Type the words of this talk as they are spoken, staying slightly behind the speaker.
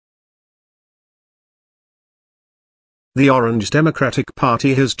The Orange Democratic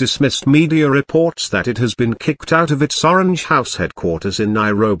Party has dismissed media reports that it has been kicked out of its Orange House headquarters in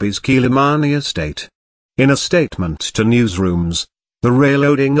Nairobi's Kilimani estate. In a statement to newsrooms, the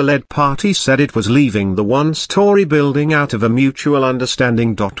Raila Odinga-led party said it was leaving the one-story building out of a mutual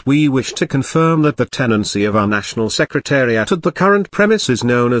understanding. We wish to confirm that the tenancy of our national secretariat at the current premises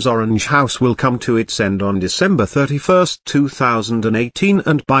known as Orange House will come to its end on December 31, 2018,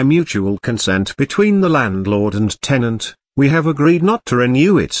 and by mutual consent between the landlord and tenant, we have agreed not to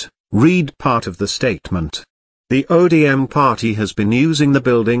renew it. Read part of the statement. The ODM party has been using the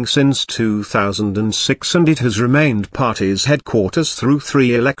building since 2006 and it has remained party's headquarters through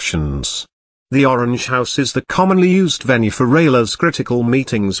 3 elections. The Orange House is the commonly used venue for Raila's critical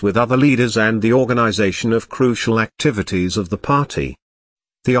meetings with other leaders and the organization of crucial activities of the party.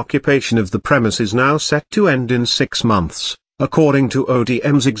 The occupation of the premise is now set to end in 6 months, according to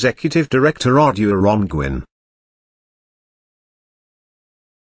ODM's executive director Odua Ongwin.